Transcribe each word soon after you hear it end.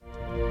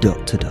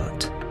Dot to Dot,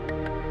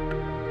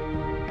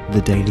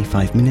 the daily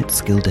 5-minute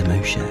skill demo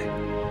show.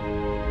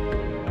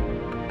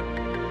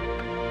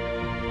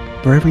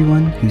 For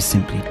everyone who's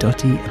simply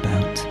dotty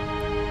about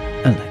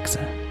Alexa.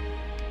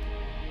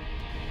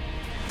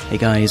 Hey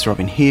guys,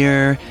 Robin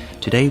here.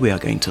 Today we are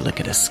going to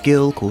look at a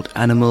skill called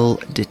Animal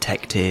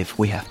Detective.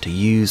 We have to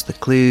use the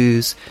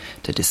clues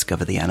to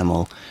discover the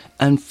animal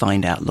and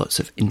find out lots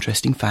of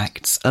interesting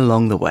facts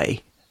along the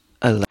way.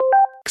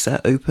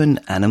 Alexa, open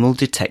Animal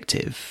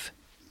Detective.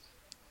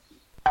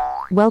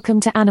 Welcome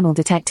to Animal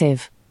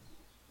Detective.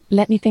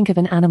 Let me think of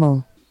an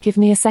animal. Give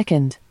me a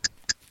second.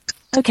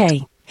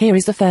 Okay, here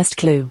is the first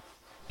clue.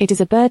 It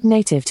is a bird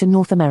native to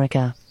North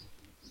America.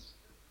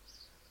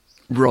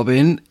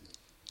 Robin.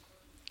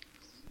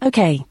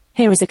 Okay,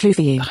 here is a clue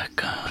for you. Oh,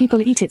 God.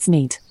 People eat its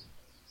meat.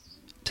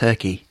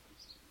 Turkey.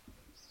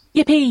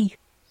 Yippee!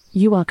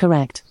 You are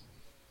correct.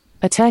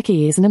 A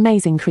turkey is an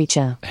amazing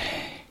creature.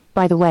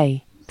 By the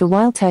way, the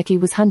wild turkey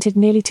was hunted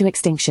nearly to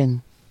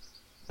extinction.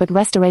 But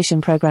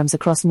restoration programs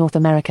across North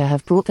America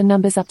have brought the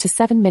numbers up to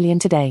 7 million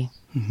today.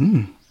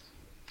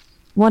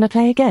 Wanna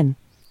play again?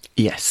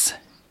 Yes.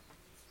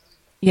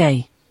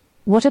 Yay.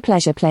 What a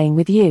pleasure playing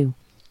with you.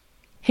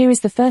 Here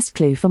is the first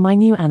clue for my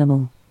new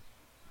animal.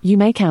 You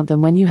may count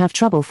them when you have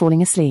trouble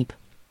falling asleep.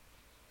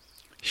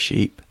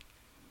 Sheep.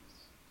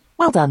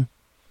 Well done.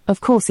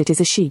 Of course it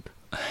is a sheep.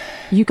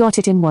 You got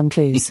it in one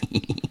clues.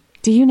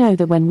 Do you know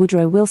that when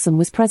Woodrow Wilson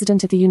was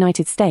President of the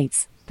United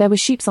States, there were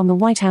sheeps on the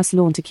White House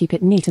lawn to keep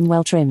it neat and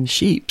well trimmed?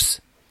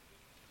 Sheeps.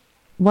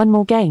 One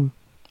more game.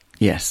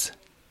 Yes.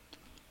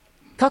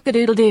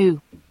 Cock-a-doodle-doo.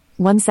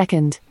 1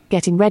 second.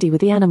 Getting ready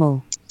with the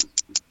animal.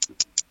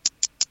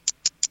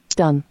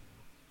 Done.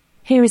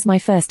 Here is my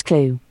first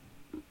clue.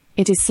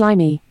 It is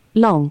slimy,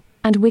 long,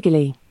 and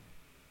wiggly.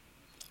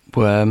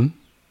 Worm.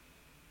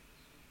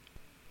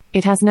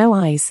 It has no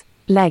eyes,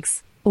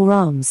 legs, or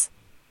arms.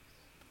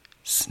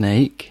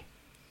 Snake.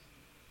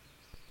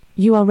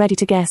 You are ready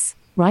to guess,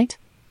 right?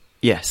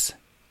 Yes.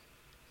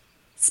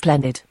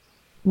 Splendid.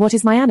 What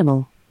is my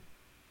animal?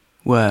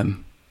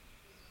 Worm.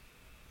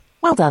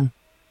 Well done.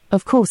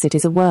 Of course it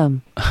is a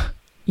worm.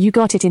 You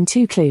got it in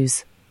 2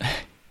 clues.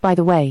 By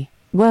the way,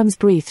 worms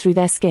breathe through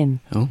their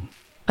skin. Oh.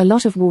 A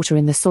lot of water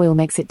in the soil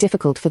makes it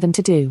difficult for them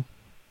to do.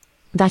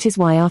 That is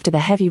why after the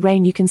heavy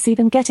rain you can see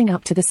them getting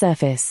up to the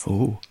surface.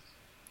 Oh.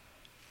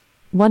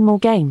 One more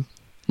game.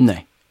 No.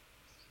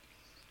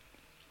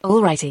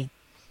 Alrighty.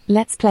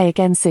 Let's play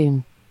again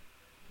soon.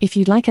 If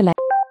you'd like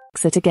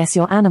Alexa to guess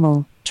your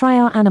animal, try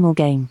our animal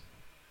game.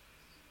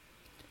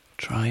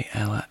 Try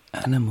our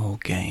animal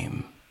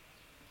game.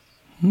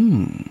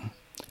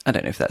 I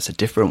don't know if that's a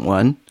different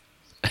one.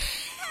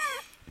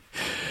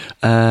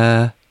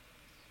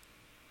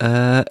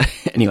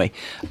 Anyway,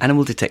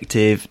 Animal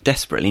Detective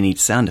desperately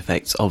needs sound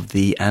effects of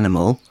the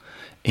animal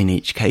in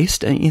each case,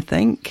 don't you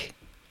think?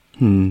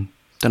 Don't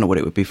know what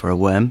it would be for a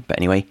worm, but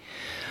anyway.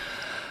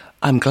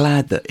 I'm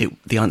glad that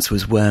the answer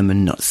was worm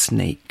and not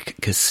snake,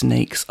 because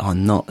snakes are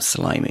not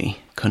slimy,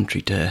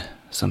 contrary to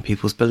some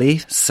people's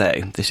beliefs. So,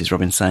 this is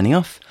Robin signing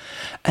off,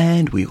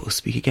 and we will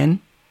speak again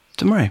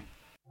tomorrow.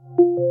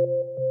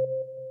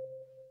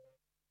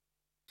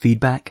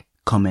 Feedback,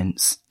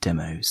 comments,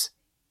 demos.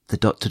 The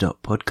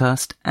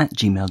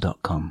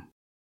podcast@gmail.com.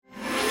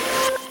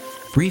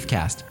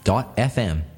 Briefcast.fm